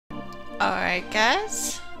Alright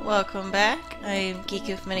guys, welcome back. I am Geek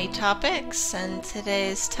of Many Topics, and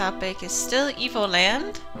today's topic is still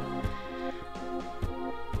Evoland.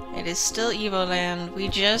 It is still Evoland. We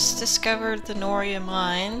just discovered the Noria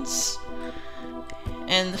mines,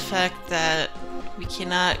 and the fact that we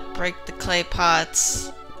cannot break the clay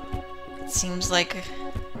pots. It seems like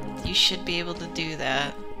you should be able to do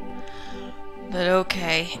that. But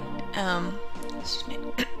okay. Excuse me.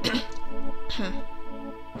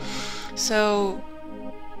 So,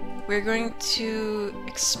 we're going to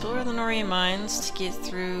explore the Noria mines to get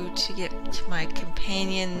to my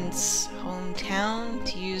companion's hometown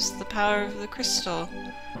to use the power of the crystal.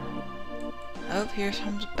 Oh, here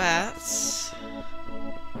comes bats.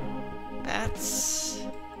 Bats.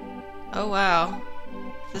 Oh wow.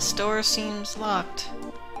 This door seems locked.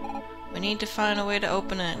 We need to find a way to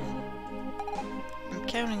open it. I'm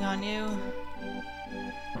counting on you.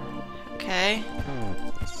 Okay.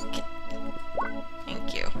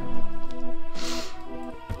 Thank you.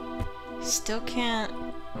 Still can't...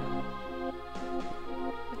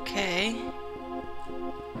 Okay.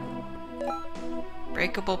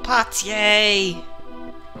 Breakable pots, yay!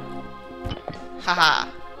 Haha.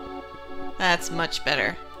 That's much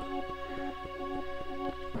better.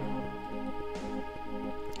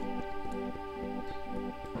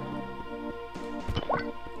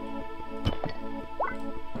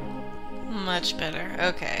 Much better,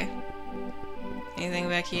 okay. Anything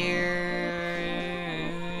back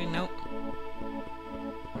here? Nope.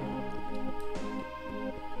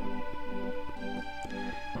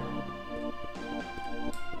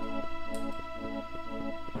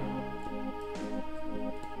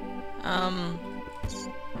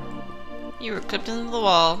 You were clipped into the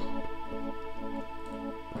wall.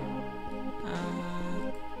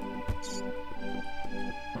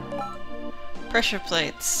 Pressure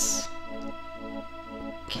plates.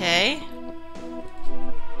 Okay.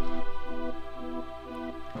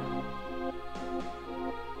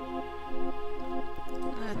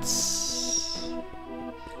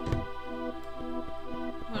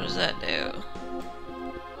 What does that do?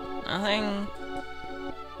 Nothing.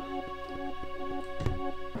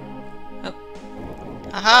 Oh.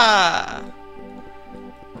 Aha!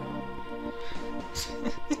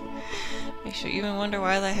 Makes you even wonder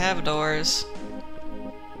why they have doors.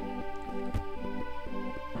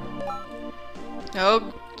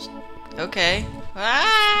 Oh. Okay.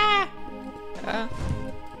 Ah!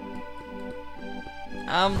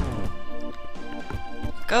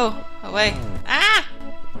 Go away. Ah!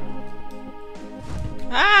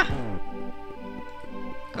 Ah!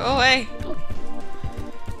 Go away.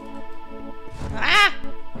 Ah!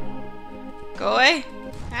 Go away.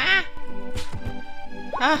 Ah!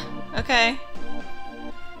 Ah, okay.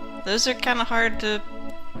 Those are kind of hard to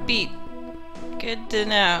beat. Good to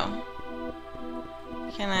know.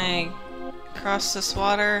 Can I cross this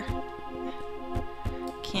water?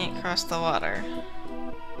 Can't cross the water.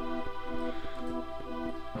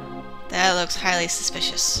 That looks highly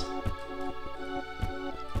suspicious.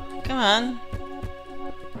 Come on.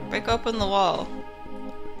 Break open the wall.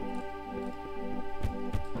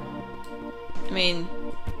 I mean,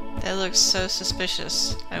 that looks so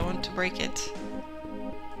suspicious. I want to break it.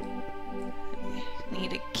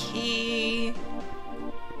 Need a key.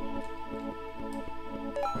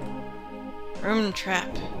 Room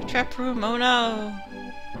trap. Trap room, oh no!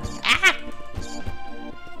 Ah!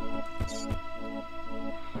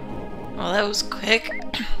 Well, that was quick.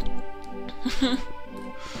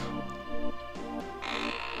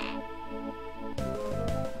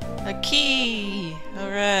 A key!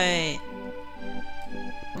 Alright.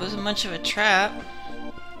 Wasn't much of a trap.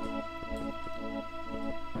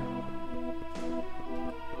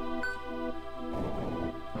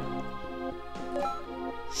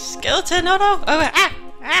 Skeleton! No, no! Oh, ah!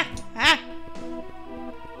 Ah! Ah!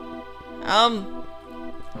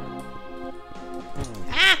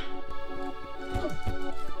 Ah!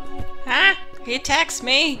 Ah! He attacks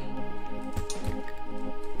me!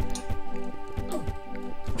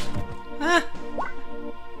 Ah!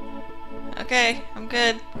 Okay, I'm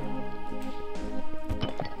good.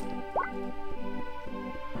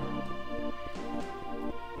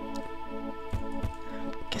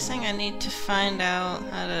 Guessing I need to find out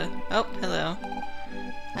how to... Oh, hello.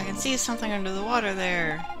 I can see something under the water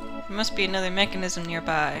there. There must be another mechanism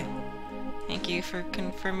nearby. Thank you for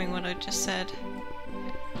confirming what I just said.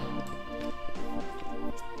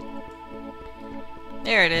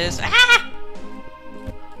 There it is. Ah!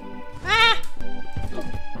 Ah!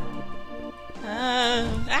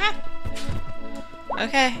 Ah!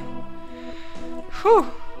 Okay. Whew.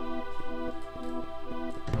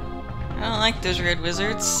 I don't like those red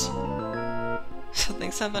wizards.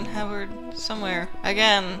 Something's uncovered somewhere.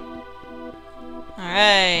 Again.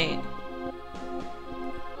 Alright.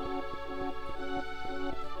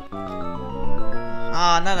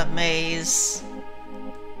 Aw, not a maze.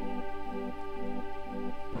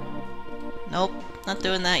 Nope, not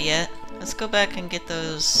doing that yet. Let's go back and get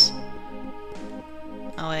those...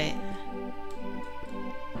 Oh wait.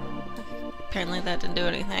 Apparently that didn't do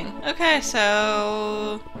anything. Okay,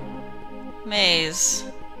 so... Maze.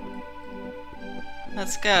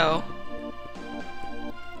 Let's go.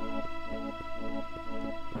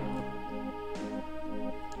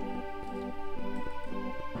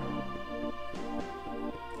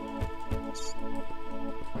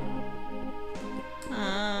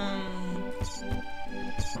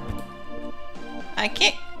 I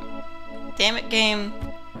can't... Damn it, game.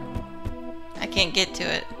 I can't get to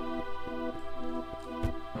it.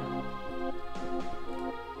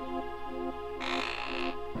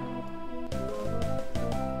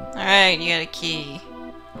 Alright, you got a key.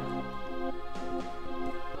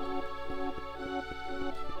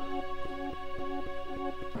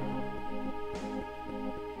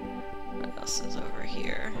 What else is over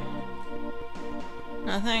here?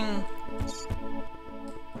 Nothing.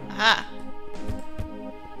 Aha!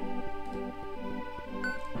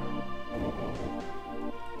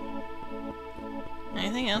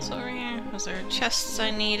 Anything else over here? Was there chests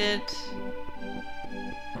I needed?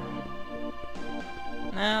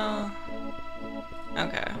 No.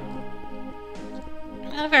 Okay.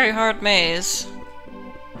 Not a very hard maze.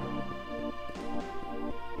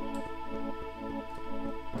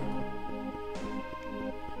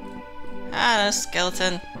 Ah, a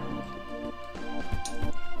skeleton.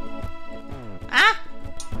 Ah!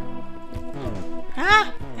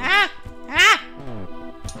 Ah! Ah! Ah!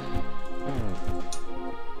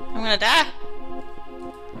 I'm gonna die.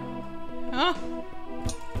 Oh.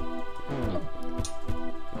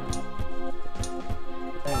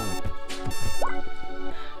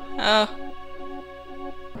 Oh.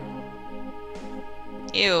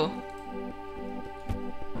 Ew.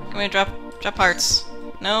 Can we drop hearts?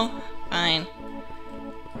 No? Fine.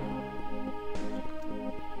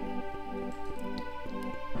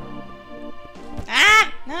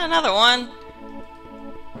 Ah! Not another one!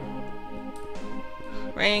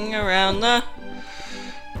 Ring around the...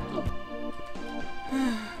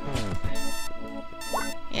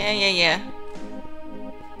 Yeah.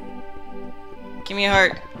 Give me a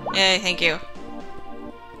heart. Yay, thank you.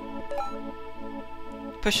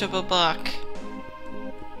 Pushable block.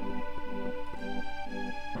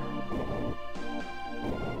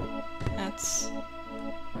 That's...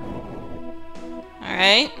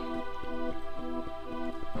 Alright.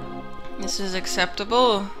 This is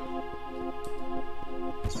acceptable.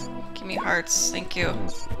 Give me hearts, thank you.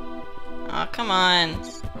 Aw, come on.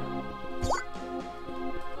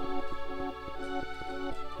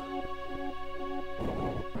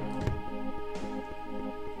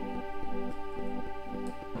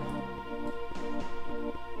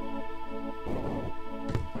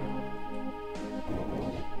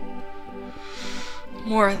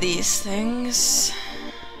 More of these things.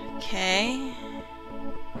 Okay.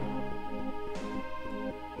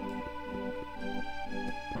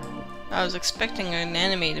 I was expecting an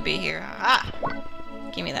enemy to be here. Ah!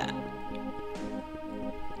 Give me that.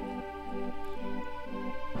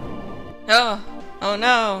 Oh! Oh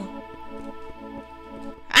no!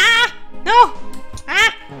 Ah! No!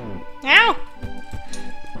 Ah! No!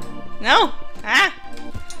 No! Ah!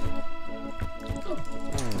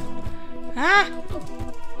 Ah!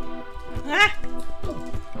 Ah!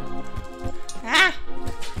 Ah!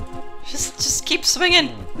 Just keep swinging!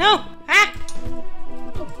 No! Ah!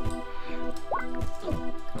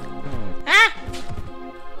 Ah!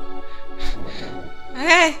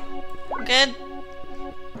 Okay, I'm good.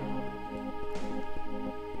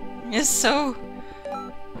 It's so...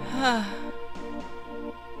 oh,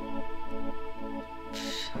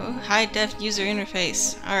 high-def user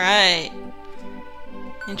interface. Alright.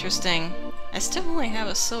 Interesting. I still only have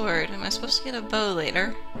a sword. Am I supposed to get a bow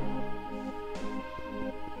later?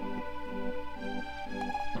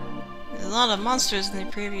 There's a lot of monsters in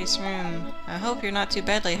the previous room. I hope you're not too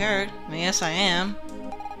badly hurt. I mean, yes I am.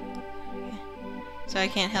 So I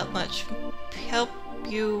can't help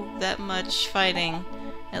you that much fighting.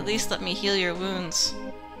 At least let me heal your wounds.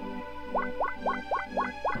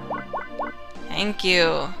 Thank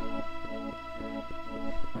you.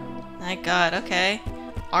 My god, okay.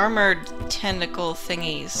 Armored tentacle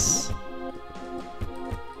thingies.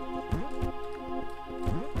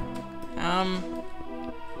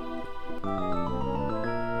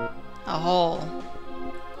 A hole.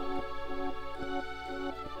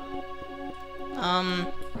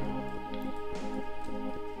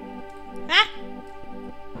 Ah!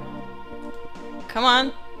 Come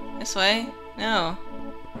on. This way. No.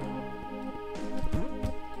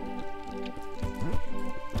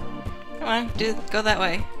 Come on, go that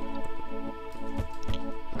way.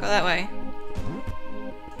 Go that way.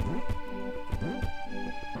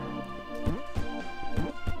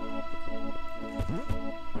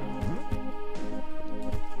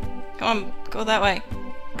 Come on, go that way.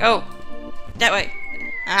 Go! That way!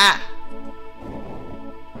 Ah!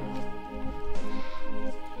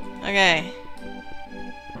 Okay.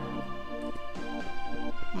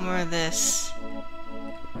 More of this.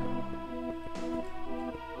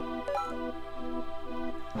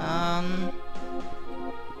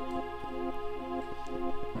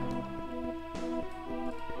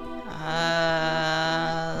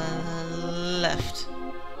 Left.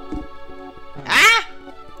 Ah!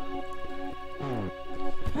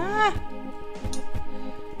 Ah!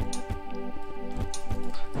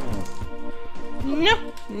 No!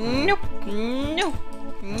 No! No!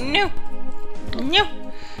 No! No!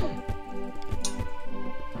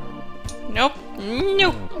 Nope.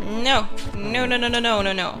 No. No. No, no, no, no, no,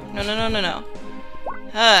 no, no. No, no, no, no, no.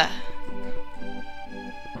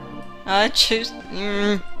 I choose...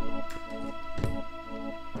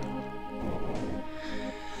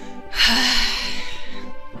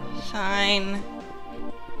 Fine.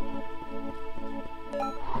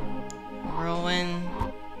 Ruin.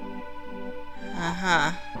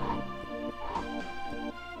 Uh-huh.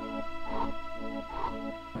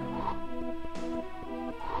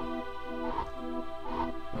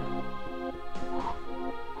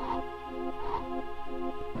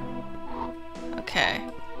 Okay.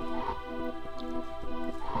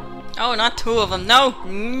 Oh, not two of them. No!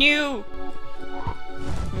 No!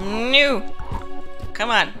 No! Come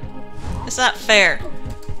on. It's not fair.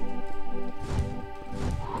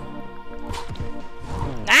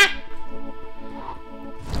 Ah!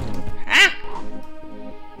 Ah!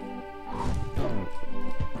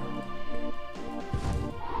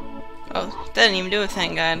 Oh, didn't even do a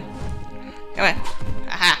thing, God. Come on.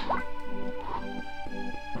 Aha!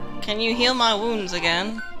 Can you heal my wounds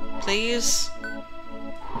again? Please?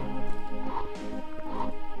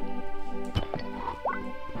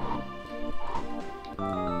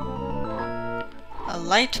 A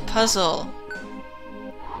light puzzle.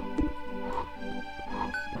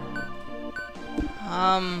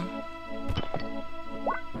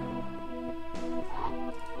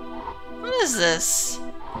 What is this?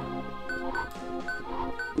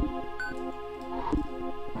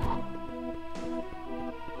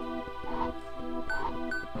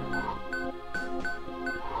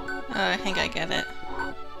 Oh, I think I get it.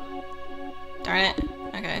 Darn it.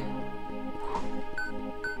 Okay.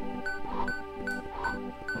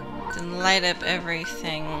 Then light up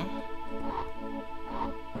everything.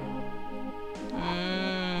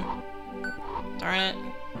 Darn it.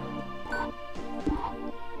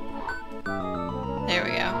 There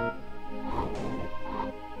we go.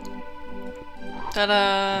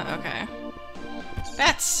 Ta-da! Okay.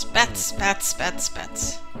 Bats! Bats! Bats! Bats!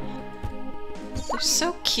 Bats! They're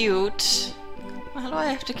so cute. How do I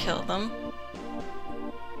have to kill them?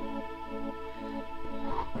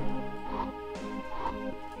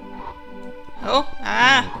 Oh!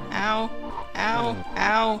 Ah! Ow! Ow!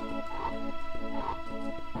 Ow!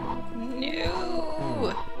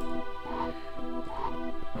 No!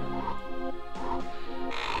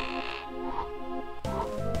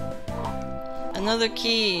 Another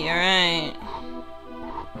key, alright.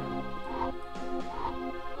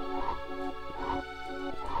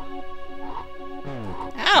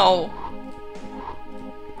 Ow!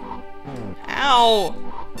 Ow!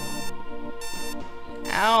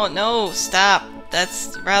 Ow, no, stop.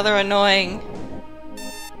 That's rather annoying.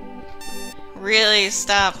 Really,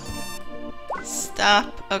 stop.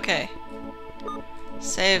 Stop. Okay.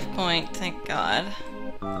 Save point, thank God.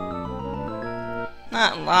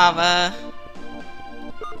 Not lava.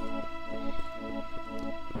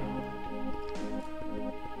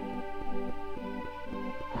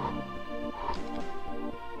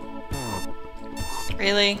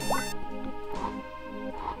 Really?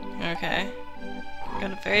 Okay.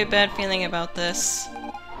 Got a very bad feeling about this.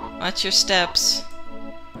 Watch your steps.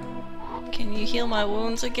 Can you heal my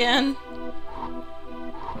wounds again?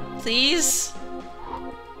 Please?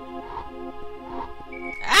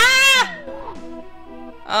 Ah!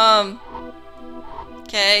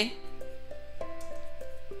 Okay.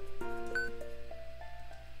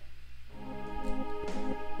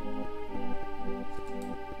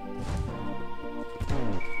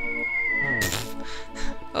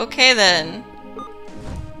 Okay then.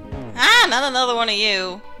 Ah, not another one of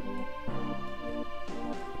you.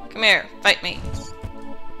 Come here, fight me.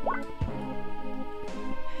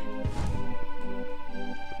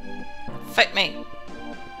 Fight me.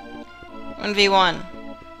 1v1.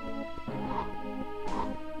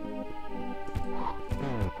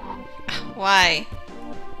 Why?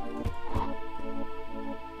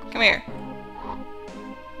 Come here.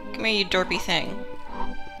 Come here, you dorpy thing.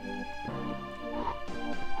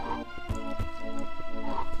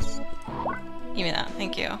 Give me that,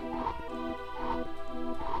 thank you.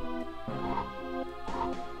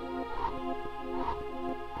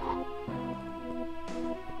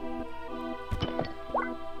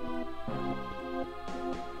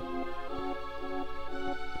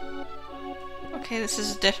 Okay, this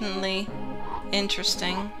is definitely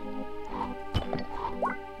interesting.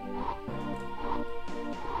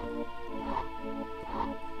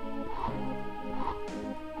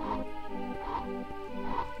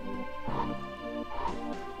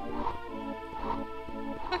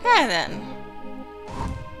 Okay then.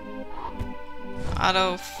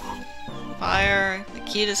 Auto fire. The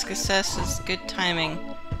key to success is good timing.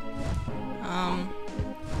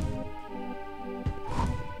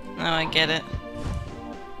 No, I get it.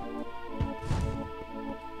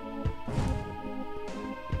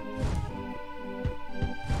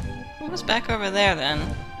 What was back over there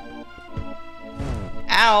then?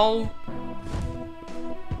 Ow!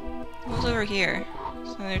 What was over here?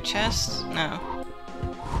 Is there a chest? No.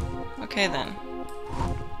 Okay then.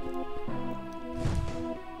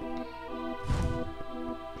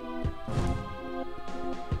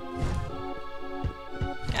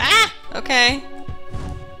 Ah! Okay.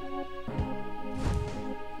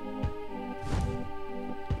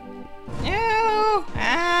 No!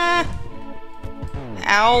 Ah!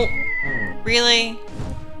 Ow! Really?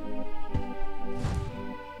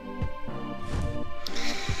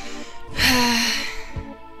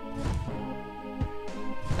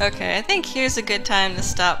 Okay, I think here's a good time to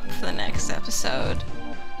stop for the next episode.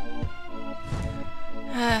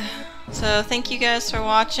 So thank you guys for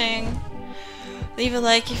watching. Leave a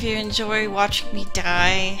like if you enjoy watching me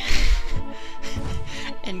die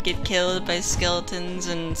and get killed by skeletons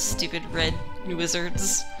and stupid red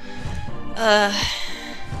wizards.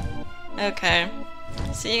 Okay.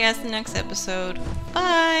 See you guys in the next episode.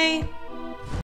 Bye!